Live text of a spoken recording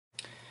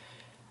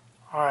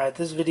Alright,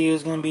 this video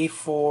is going to be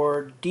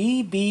for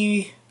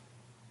DB,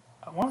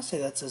 I want to say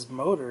that says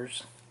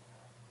Motors.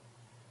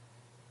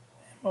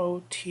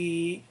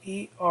 M-O-T-E-R-S.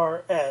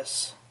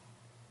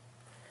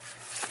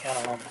 Yeah, I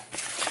don't know.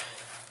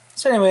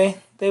 So anyway,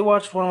 they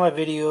watched one of my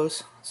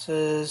videos. It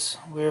says,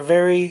 we're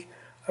very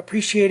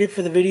appreciated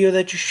for the video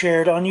that you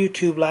shared on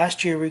YouTube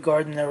last year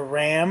regarding the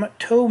Ram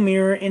tow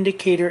mirror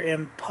indicator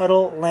and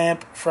puddle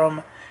lamp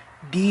from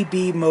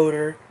DB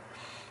Motor.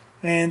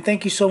 And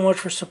thank you so much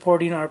for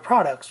supporting our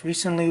products.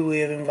 Recently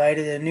we have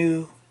invented a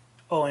new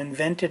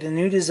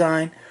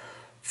design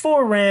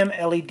for Ram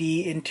LED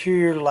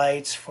interior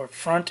lights for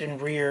front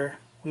and rear.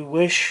 We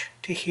wish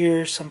to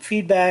hear some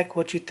feedback,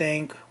 what you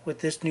think with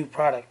this new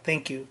product.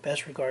 Thank you.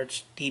 Best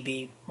regards,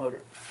 DB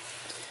Motor.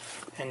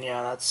 And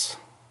yeah, that's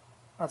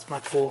my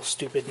cool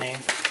stupid name.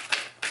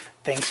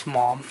 Thanks,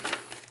 Mom.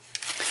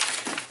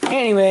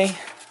 Anyway,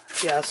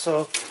 yeah,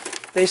 so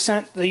they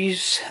sent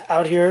these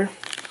out here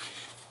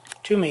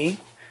to me.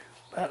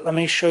 But let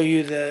me show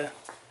you the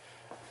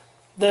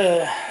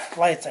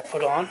lights I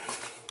put on.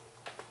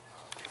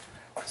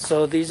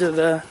 So these are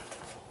the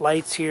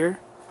lights here.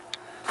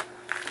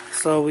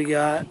 So we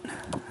got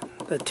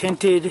the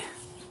tinted, I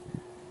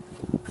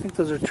think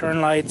those are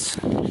turn lights,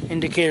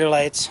 indicator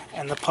lights,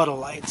 and the puddle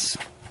lights.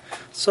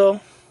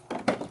 So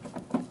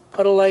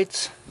puddle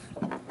lights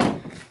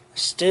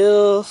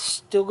still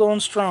going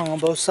strong on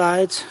both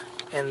sides,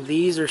 and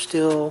these are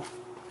still,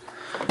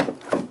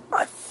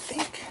 I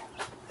think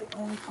they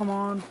only come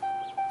on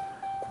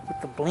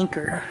with the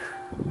blinker.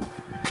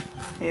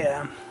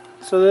 Yeah,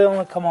 so they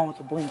only come on with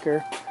the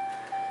blinker.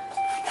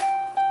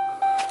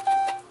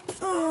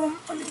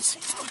 Let me see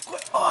real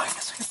quick. Oh, I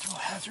guess I can throw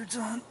hazards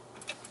on.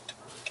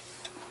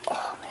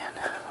 Oh man.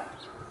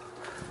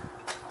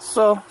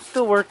 So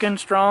still working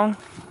strong,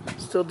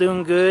 still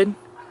doing good.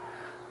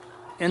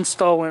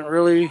 Install went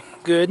really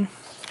good.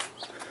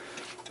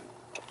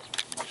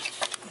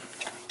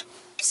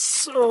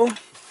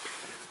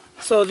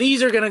 So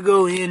these are gonna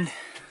go into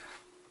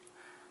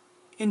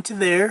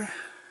there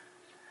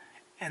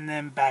and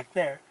then back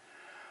there.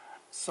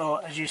 So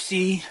as you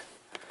see,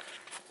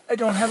 I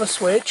don't have a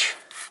switch,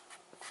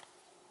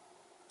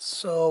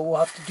 so we'll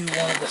have to do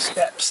one of the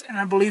steps. And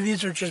I believe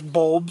these are just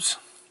bulbs,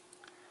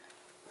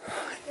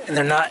 and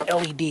they're not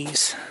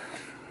LEDs.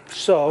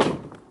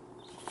 So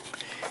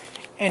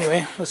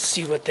anyway, let's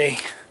see what they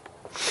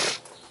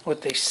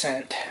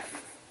sent.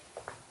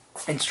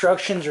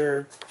 Instructions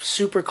are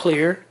super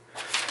clear.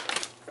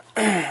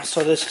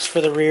 So this is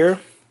for the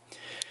rear. It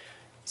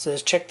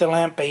says check the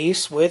lamp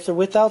base with or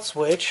without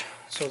switch.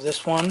 So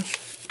this one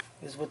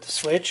is with the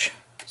switch,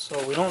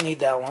 so we don't need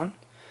that one.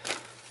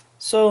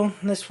 So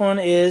this one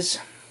is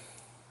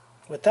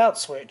without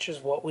switch, is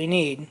what we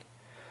need.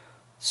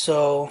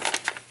 So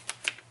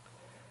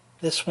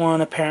this one,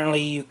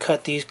 apparently you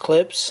cut these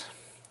clips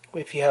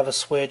if you have a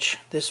switch.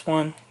 This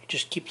one, you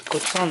just keep the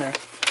clips on there.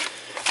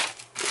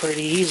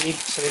 Pretty easy.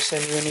 So they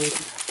send you a new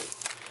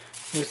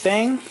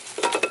thing.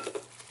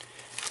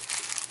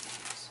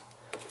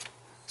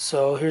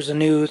 So here's a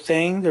new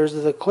thing. There's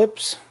the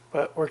clips,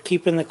 but we're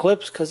keeping the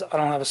clips because I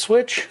don't have a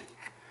switch.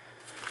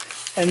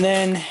 And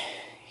then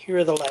here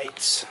are the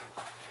lights.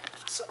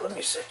 So let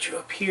me set you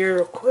up here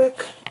real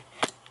quick.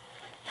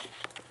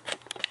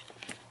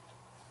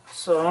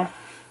 So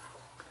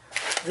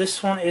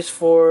this one is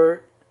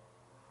for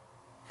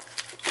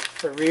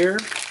the rear,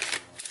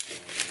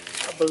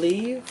 I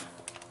believe.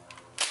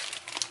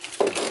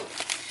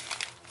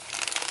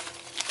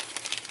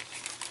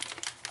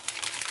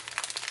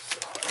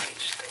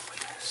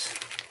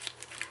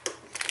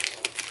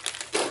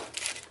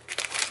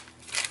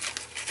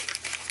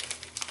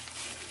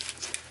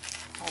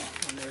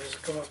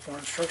 Come up for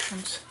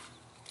instructions.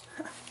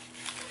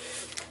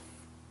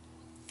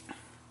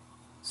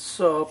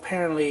 So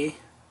apparently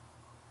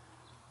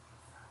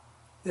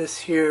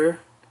this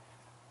here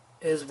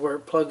is where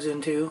it plugs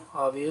into,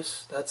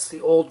 obvious. That's the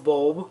old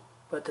bulb,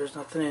 but there's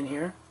nothing in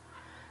here.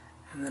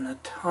 And then a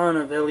ton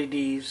of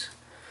LEDs.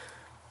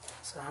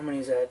 So how many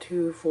is that?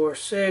 2, 4,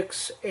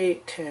 6,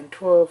 8, 10,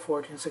 12,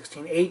 14,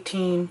 16,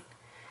 18.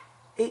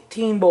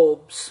 18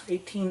 bulbs,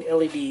 18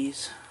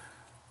 LEDs.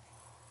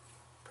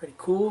 Pretty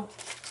cool.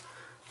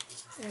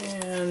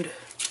 And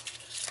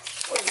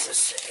what does this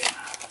say?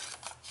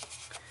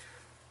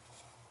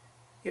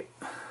 Yep.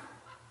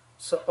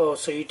 So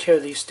so you tear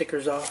these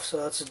stickers off. So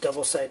that's a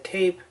double-sided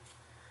tape.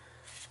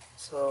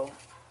 So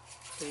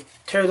you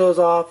tear those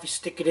off, you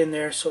stick it in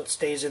there so it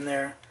stays in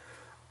there.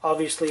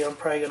 Obviously I'm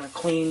probably gonna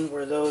clean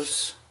where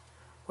these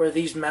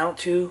mount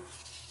to.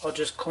 I'll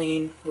just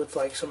clean with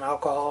like some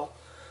alcohol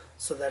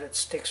so that it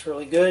sticks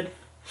really good.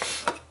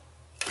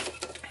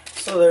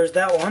 So there's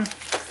that one.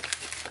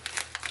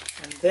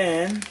 And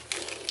then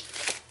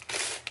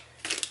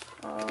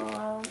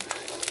let's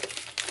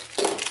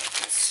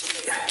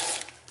see.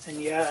 And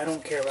yeah, I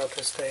don't care about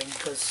this thing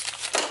because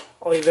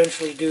I'll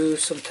eventually do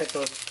some type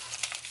of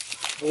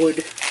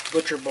wood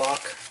butcher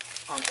block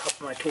on top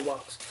of my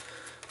toolbox.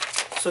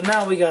 So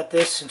now we got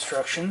this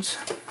instructions,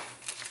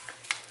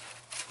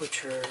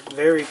 which are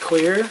very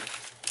clear.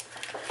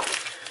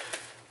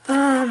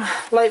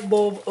 light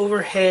bulb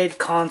overhead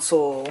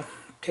console.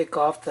 Take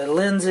off the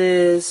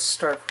lenses,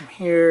 start from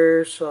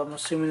here. So I'm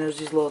assuming there's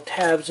these little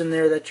tabs in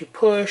there that you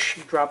push.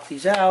 You drop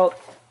these out.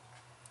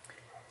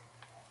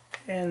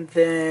 And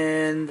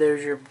then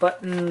there's your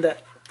button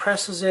that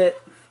presses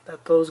it,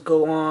 that those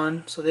go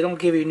on. So they don't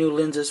give you new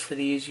lenses for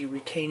these. You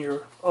retain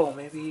your, oh,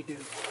 maybe you do.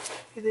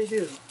 Maybe they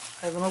do.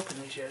 I haven't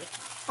opened these yet.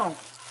 Oh,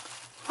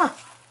 huh,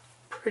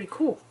 pretty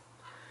cool.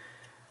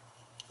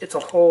 It's a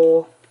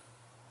whole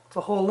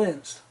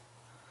lens.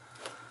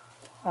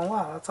 Oh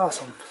wow, that's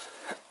awesome.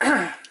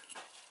 Now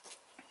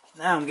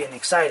I'm getting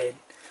excited.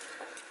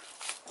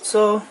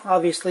 So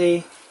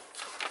obviously,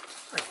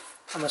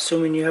 I'm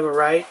assuming you have a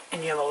right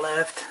and you have a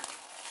left.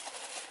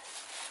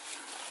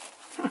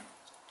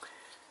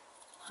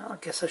 Well, I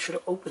guess I should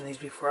have opened these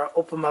before I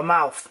opened my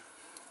mouth.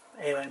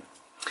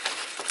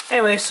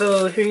 Anyway,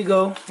 so here you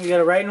go. You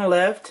got a right and a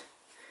left,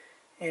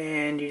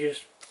 and you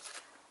just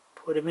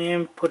put them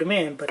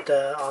in. But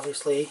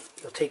obviously,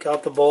 you'll take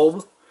out the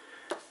bulb,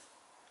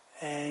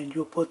 and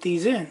you'll put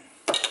these in.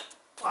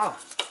 Wow.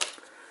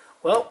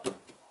 Well,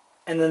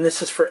 and then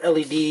this is for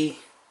LED,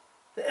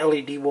 the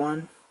LED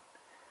one,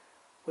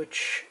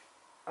 which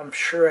I'm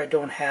sure I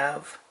don't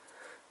have.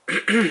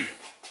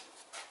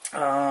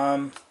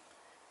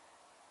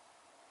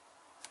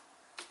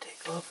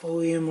 Take off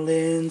OEM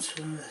lens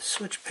from the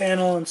switch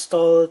panel,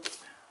 install it.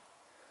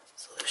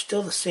 So they're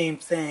still the same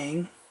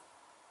thing.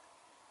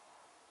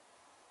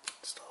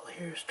 Install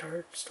here,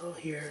 start, install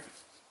here.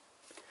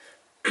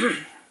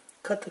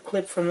 Cut the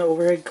clip from the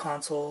overhead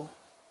console.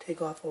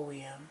 Take off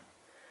OEM.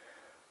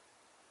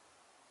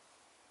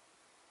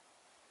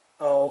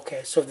 Oh,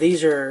 okay. So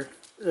these are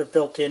the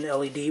built-in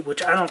LED,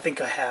 which I don't think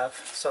I have,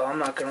 so I'm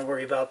not going to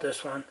worry about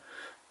this one.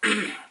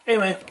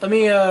 Anyway, let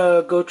me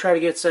go try to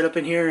get set up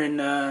in here and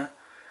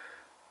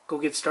go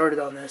get started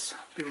on this.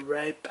 Be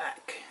right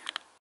back.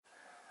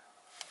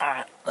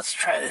 Alright, let's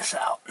try this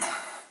out.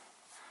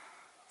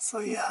 So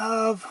you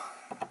have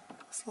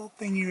this little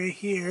thingy right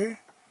here.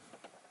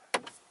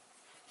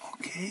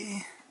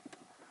 Okay,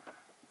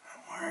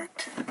 that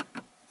worked.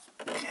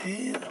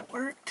 Okay, that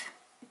worked.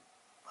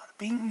 Bada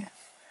bing.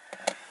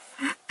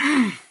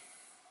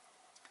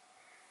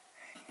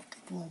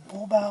 Take a little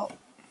bulb out.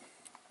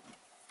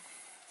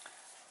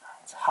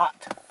 It's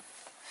hot.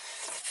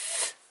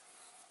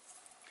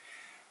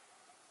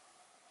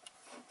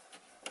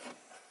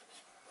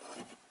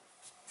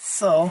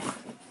 So,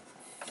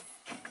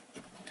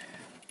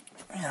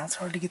 yeah, it's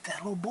hard to get that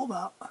little bulb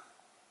out.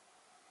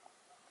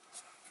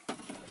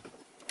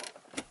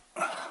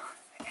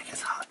 It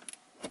is hot.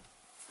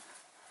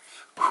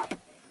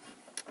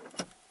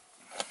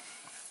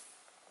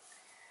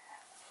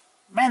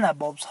 Man, that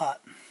bulb's hot.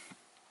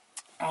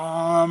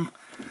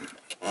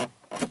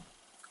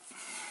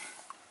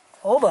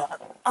 Hold on.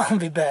 I'll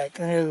be back.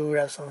 I'm gonna go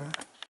grab something.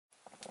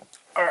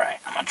 Alright,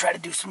 I'm gonna try to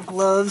do some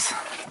gloves.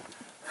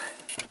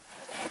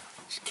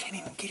 Just can't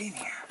even get in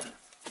here.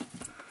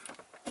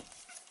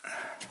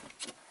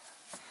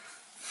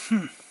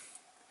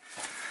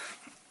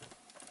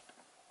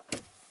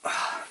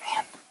 Oh,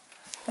 man.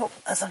 Oh,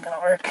 that's not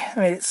gonna work. I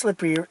made it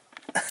slippery.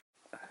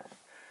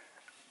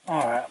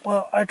 Alright,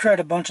 well, I tried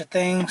a bunch of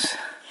things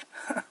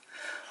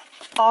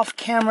off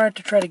camera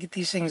to try to get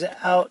these things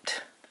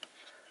out.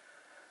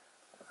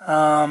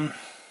 I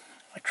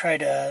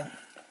tried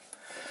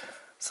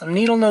some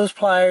needle nose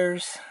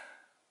pliers,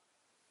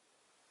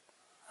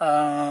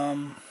 a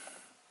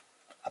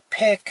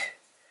pick.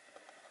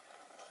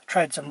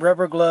 Tried some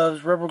rubber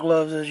gloves. Rubber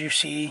gloves, as you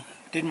see,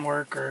 didn't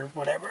work, or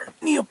whatever.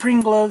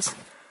 Neoprene gloves.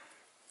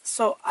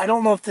 So I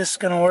don't know if this is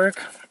gonna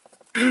work.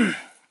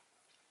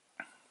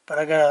 But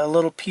I got a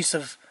little piece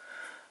of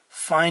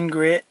fine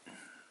grit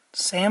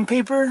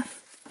sandpaper.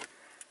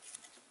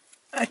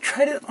 I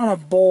tried it on a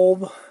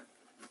bulb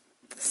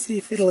to see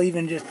if it'll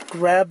even just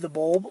grab the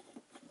bulb.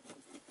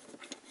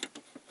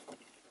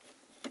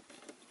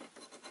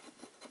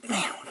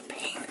 Man, what a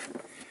pain.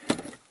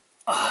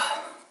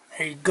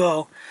 There you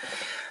go.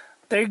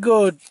 There you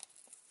go,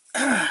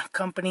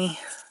 company.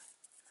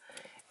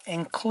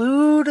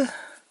 Include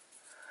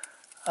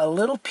a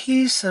little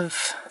piece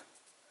of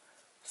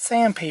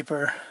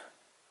sandpaper.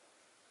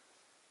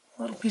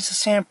 A little piece of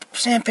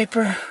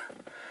sandpaper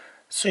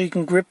so you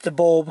can grip the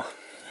bulb.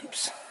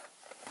 Oops.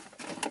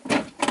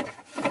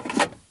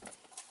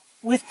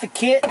 With the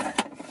kit.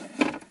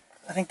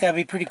 I think that'd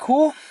be pretty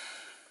cool.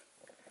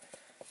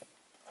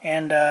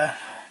 And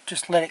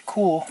just let it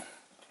cool.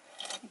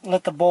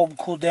 Let the bulb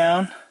cool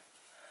down.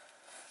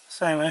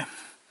 So anyway,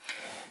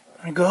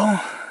 I'm gonna go.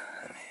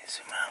 Let me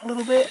zoom out a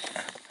little bit.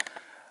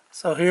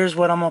 So here's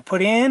what I'm gonna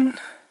put in.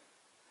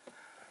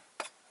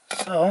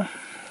 So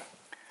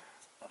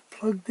I'll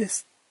plug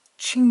this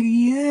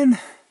chingy in.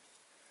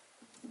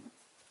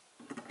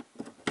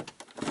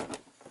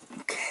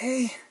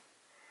 Okay.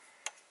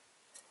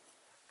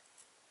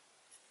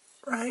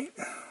 Right.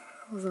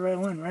 That was the right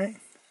one, right?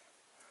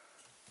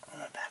 Oh,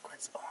 I'm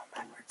backwards. Oh,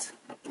 I'm backwards.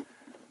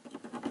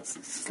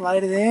 Let's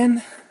slide it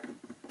in.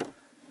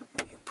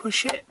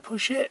 Push it,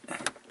 push it.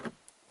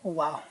 Oh,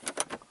 wow.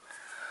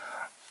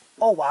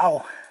 Oh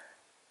wow.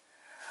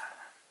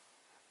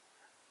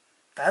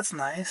 That's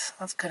nice.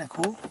 That's kind of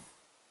cool.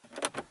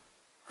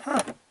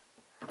 Huh.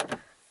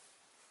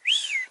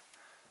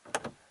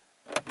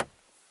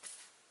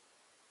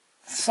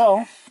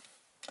 So,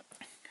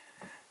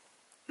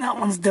 that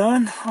one's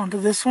done. Onto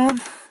this one.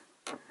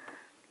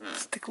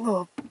 Stick a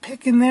little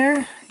pick in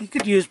there. You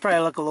could use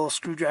probably like a little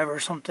screwdriver or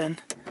something.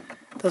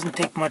 Doesn't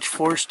take much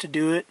force to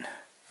do it.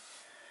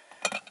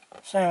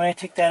 So anyway,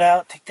 take that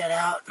out, take that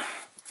out.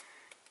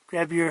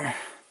 Grab your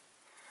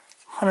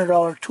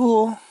 $100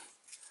 tool.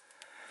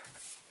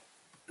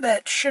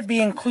 That should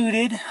be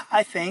included,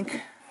 I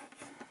think,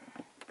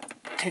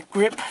 to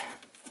grip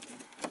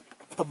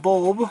the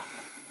bulb.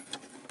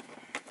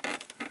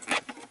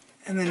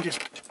 And then just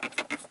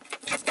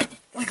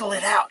wiggle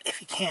it out if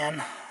you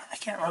can. I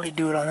can't really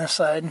do it on this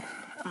side.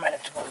 I might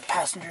have to go to the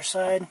passenger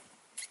side.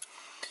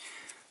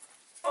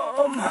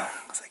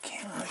 Because I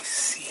can't really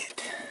see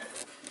it.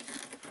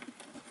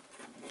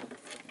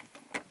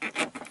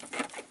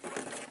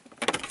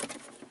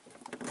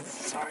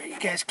 Sorry, you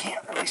guys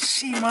can't really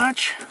see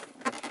much.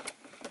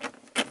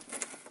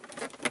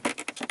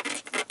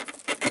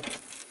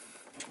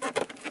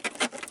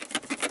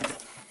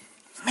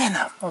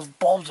 Man, those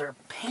bulbs are a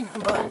pain in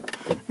the butt.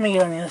 Let me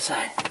get on the other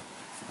side.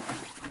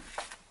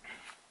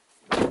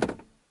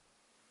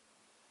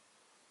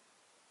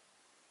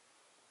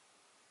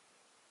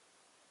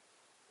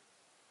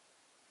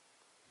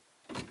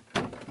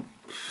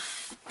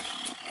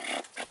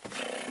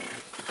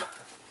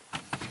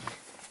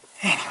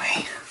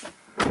 Anyway,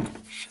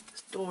 shut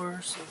this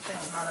door so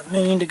that's not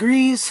 1,000,000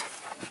 degrees.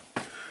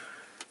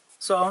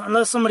 So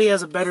unless somebody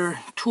has a better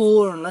tool,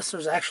 or unless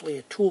there's actually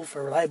a tool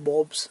for light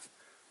bulbs,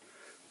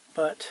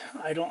 but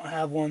I don't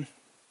have one.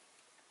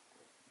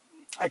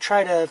 I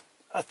tried a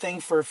thing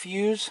for a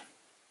fuse,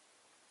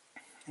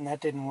 and that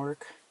didn't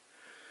work.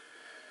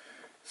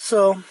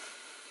 So,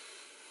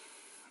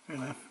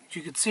 anyway, as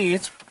you can see,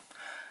 it's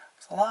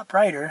a lot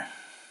brighter.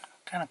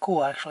 Kind of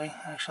cool, actually.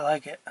 I actually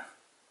like it.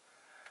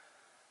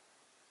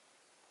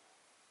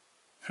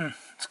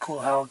 It's cool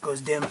how it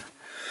goes dim.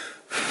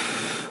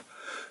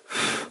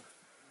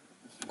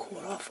 Cool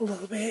it off a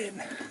little bit.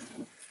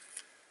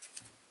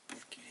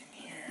 Let's get in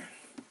here.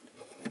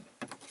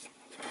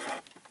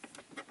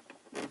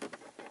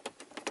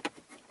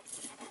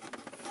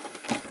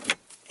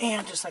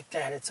 And just like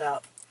that, it's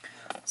out.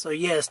 So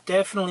yes,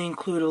 definitely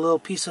include a little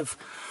piece of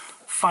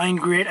fine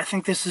grit. I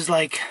think this is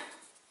like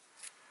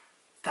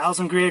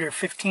 1,000 grit or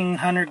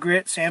 1,500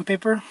 grit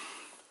sandpaper.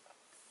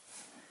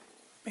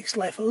 Makes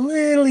life a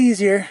little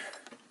easier.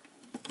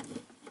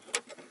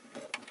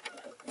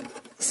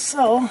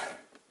 So,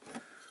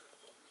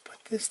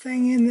 put this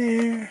thing in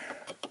there,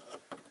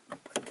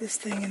 put this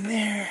thing in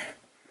there,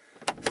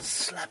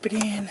 slap it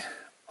in,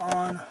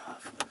 on,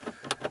 off.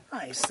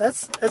 Nice,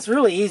 that's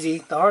really easy.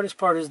 The hardest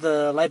part is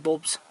the light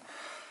bulbs.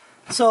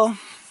 So,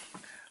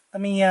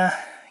 let me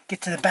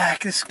get to the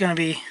back. This is going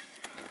to be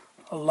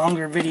a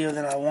longer video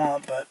than I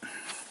want, but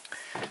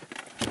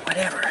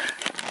whatever.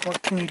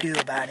 What can you do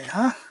about it,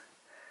 huh?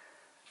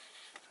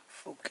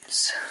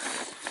 Focus.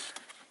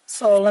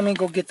 So let me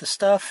go get the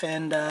stuff,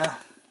 and I'll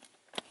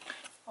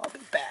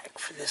be back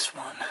for this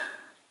one.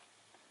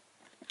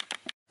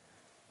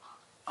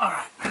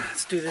 Alright,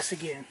 let's do this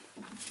again.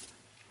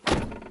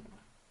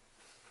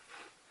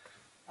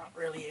 Not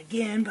really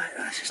again, but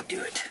let's just do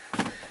it.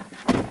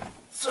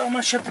 So I'm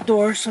going to shut the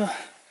door so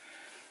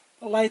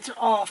the lights are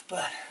off,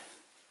 but I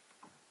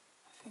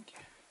think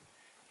you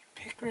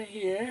pick right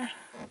here,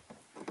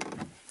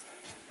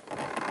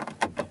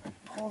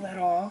 pull that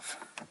off.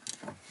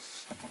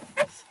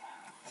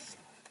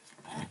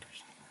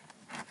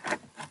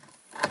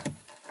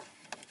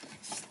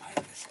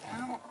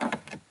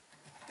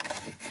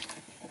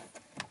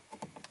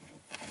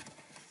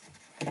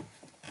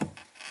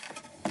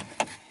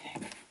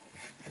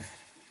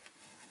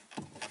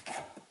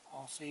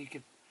 So you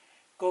could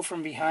go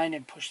from behind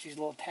and push these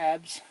little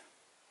tabs.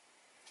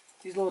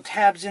 These little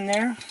tabs in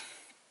there.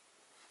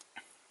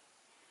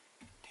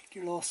 Take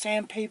your little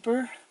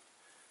sandpaper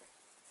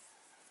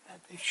that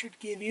they should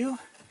give you.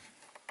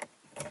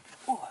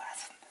 Oh,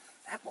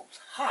 that bulb's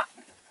hot.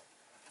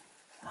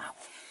 Wow.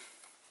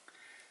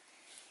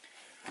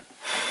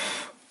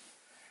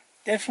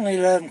 Definitely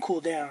let them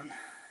cool down.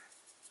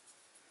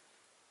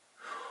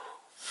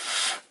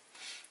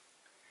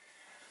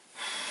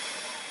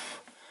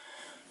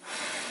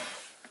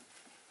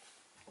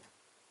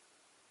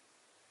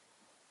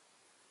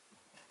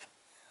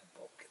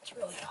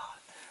 Really hot.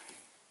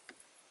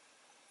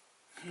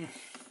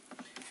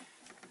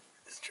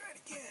 Let's try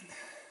it again.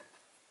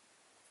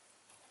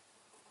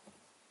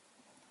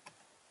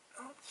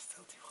 Oh, it's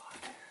still too hot.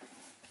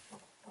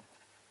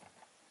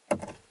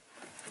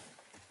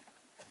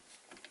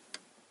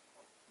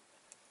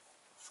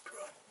 Screw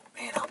it.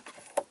 Man up.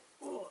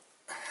 Ooh,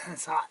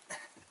 it's hot.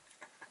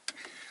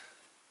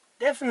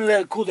 Definitely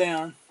let it cool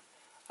down.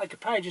 I could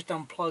probably just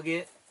unplug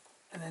it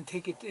and then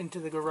take it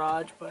into the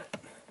garage, but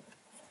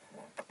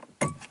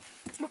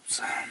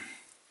oops.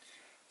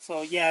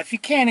 So yeah, if you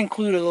can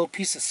include a little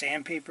piece of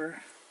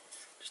sandpaper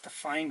Just a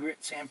fine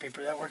grit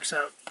sandpaper. That works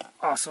out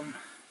awesome.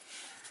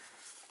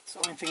 It's the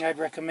only thing I'd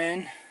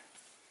recommend.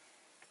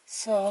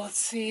 So let's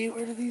see,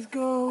 where do these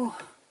go?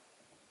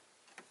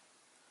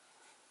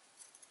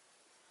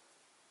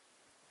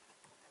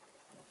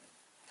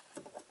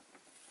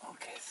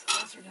 Okay,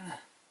 so those are gonna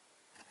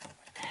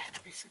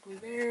attach basically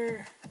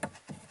there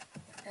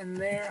and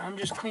there. I'm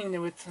just cleaning it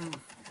with some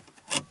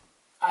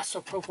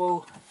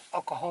isopropyl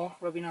alcohol,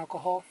 rubbing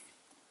alcohol.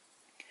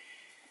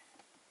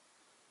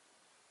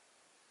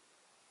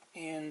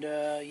 And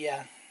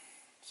yeah, it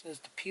says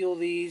to peel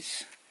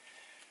these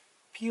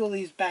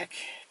back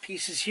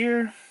pieces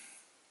here.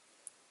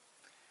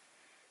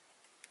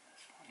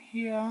 This one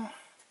here.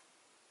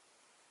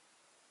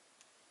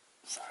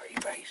 Sorry, you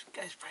guys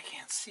probably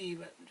can't see,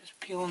 but I'm just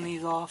peeling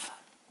these off.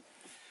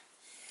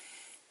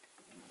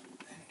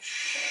 And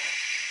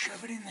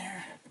shove it in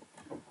there.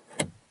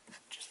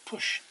 Just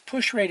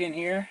push right in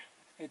here,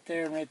 right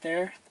there and right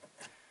there.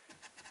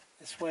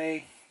 This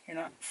way you're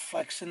not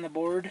flexing the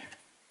board.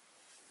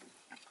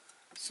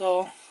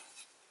 So,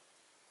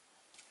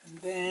 and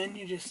then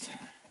you just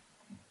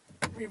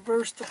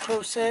reverse the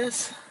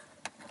process.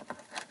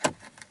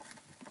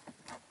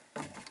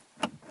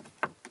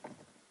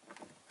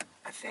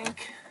 I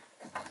think.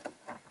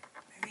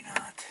 Maybe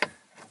not.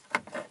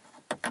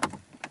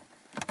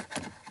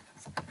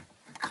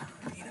 Kind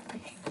of need a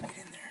pain to get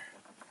in there.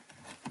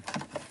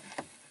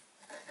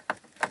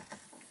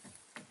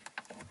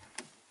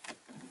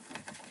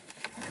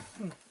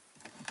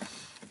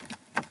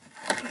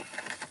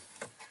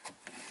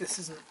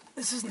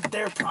 This isn't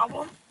their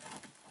problem.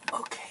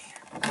 Okay.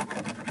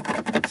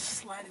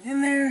 Slide it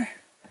in there.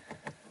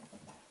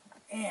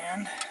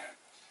 And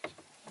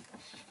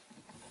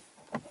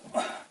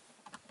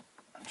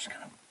I'm just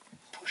gonna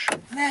push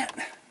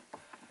that.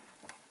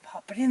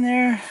 Pop it in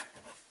there.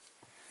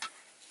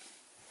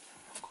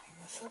 Clean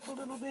this up a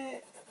little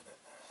bit.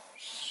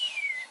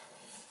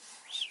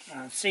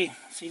 Let's see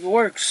if it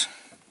works.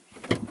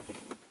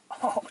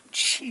 Oh,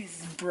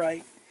 jeez, it's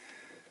bright.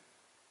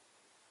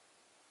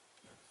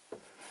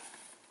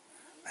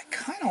 I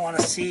kind of want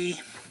to see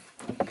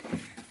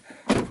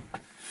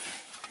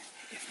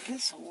if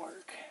this will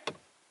work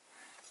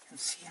and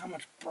see how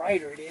much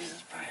brighter it is.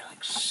 It's probably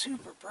like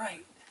super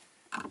bright.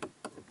 I don't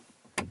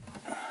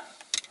know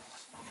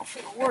if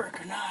it'll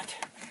work or not,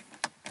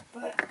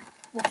 but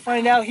we'll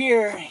find out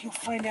here. You'll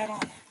find out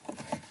on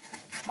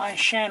my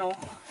channel.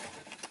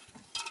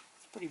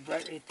 It's pretty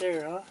bright right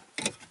there, huh?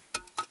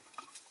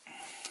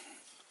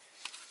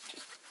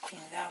 Just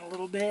clean it out a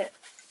little bit.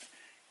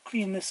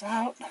 Clean this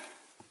out.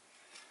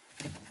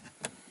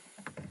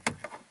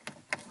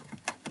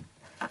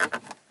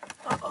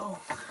 Uh-oh,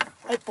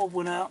 light bulb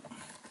went out.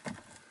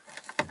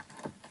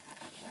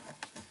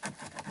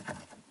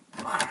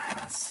 Alright,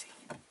 let's see.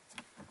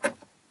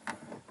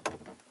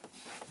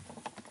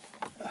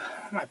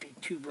 Might be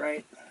too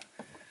bright.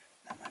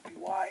 That might be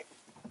why.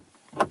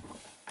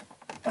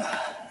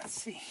 Let's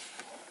see.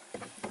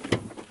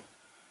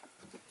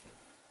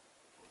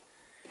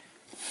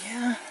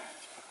 Yeah.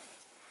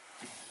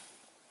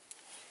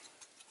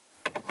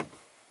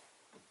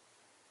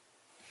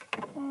 I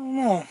don't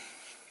know.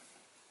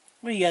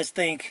 What do you guys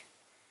think?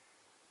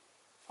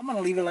 I'm gonna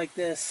leave it like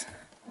this.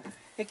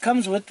 It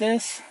comes with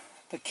this.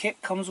 The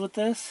kit comes with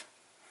this.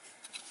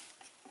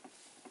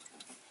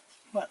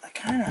 But I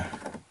kind of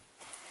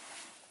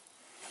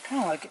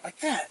like it like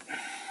that.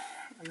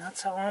 And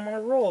that's how I'm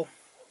gonna roll.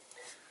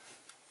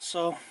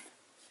 So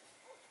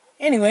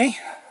anyway,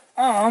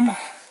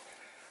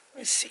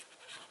 let's see.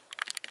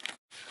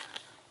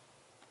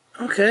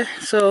 Okay,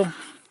 so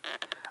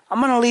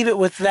I'm gonna leave it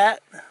with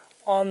that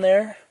on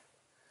there.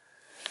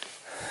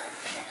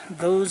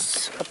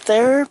 Those up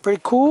there,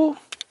 pretty cool.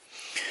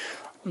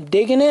 I'm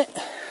digging it.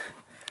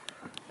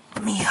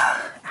 Let me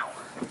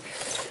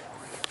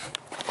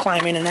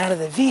climb in and out of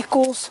the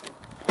vehicles.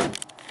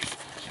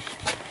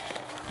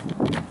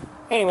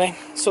 Anyway,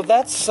 so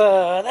that's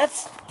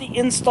the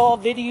install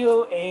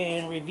video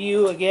and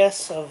review, I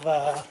guess, of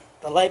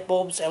the light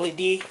bulbs,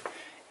 LED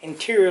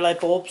interior light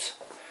bulbs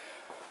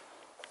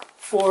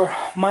for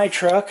my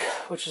truck,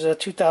 which is a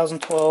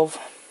 2012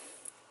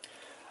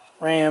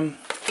 Ram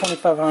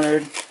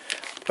 2500.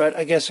 But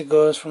I guess it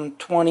goes from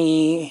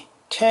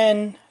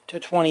 2010 to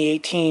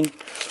 2018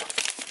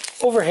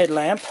 overhead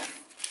lamp,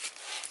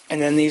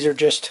 and then these are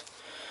just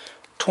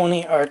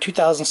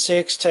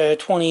 2006 to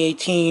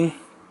 2018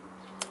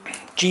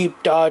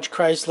 Jeep, Dodge,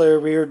 Chrysler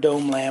rear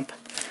dome lamp.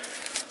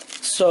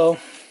 So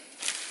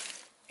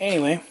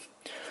anyway,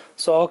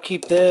 so I'll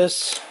keep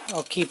this.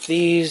 I'll keep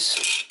these.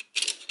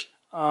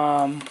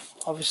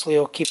 Obviously,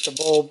 I'll keep the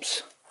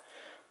bulbs.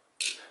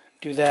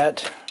 Do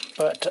that,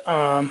 but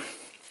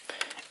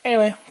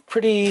anyway,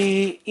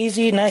 pretty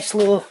easy, nice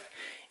little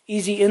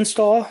easy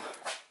install.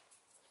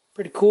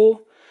 Pretty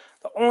cool.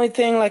 The only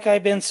thing, like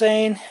I've been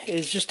saying,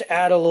 is just to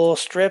add a little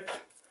strip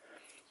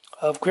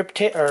of grip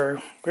tape,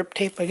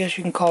 I guess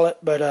you can call it,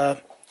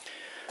 but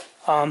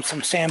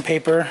some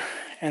sandpaper,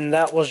 and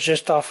that was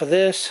just off of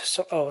this.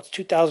 So, oh, it's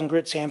 2000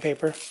 grit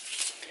sandpaper.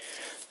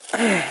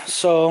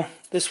 So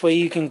this way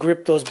you can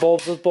grip those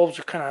bulbs. Those bulbs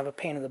are kind of a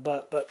pain in the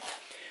butt, but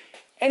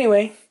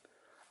anyway,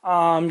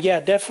 yeah,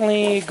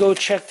 definitely go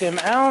check them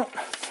out.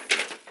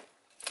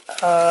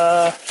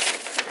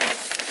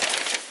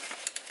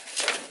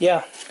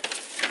 Yeah,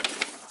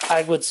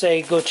 I would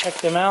say go check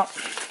them out.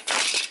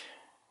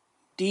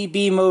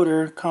 DB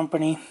Motor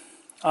Company.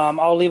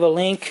 I'll leave a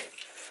link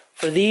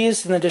for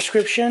these in the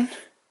description,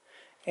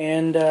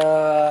 and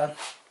I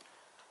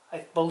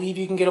believe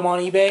you can get them on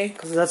eBay,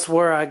 because that's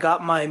where I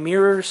got my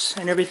mirrors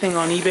and everything,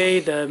 on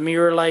eBay, the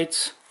mirror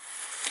lights.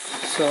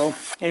 So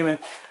anyway,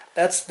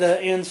 that's the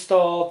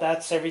install,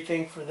 that's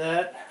everything for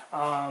that.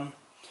 And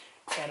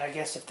I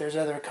guess if there's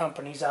other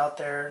companies out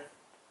there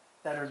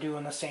that are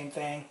doing the same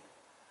thing,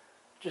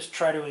 just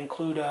try to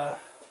include a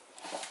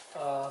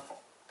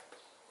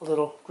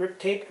little grip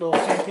tape, a little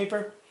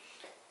sandpaper,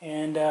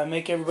 and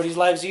make everybody's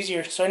lives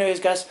easier. So anyways,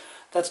 guys,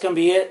 that's going to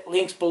be it.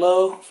 Links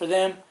below for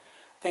them.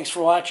 Thanks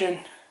for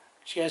watching.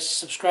 You guys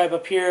subscribe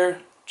up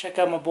here. Check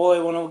out my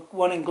boy,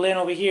 one in Glen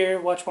over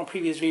here. Watch my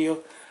previous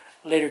video.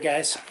 Later,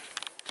 guys.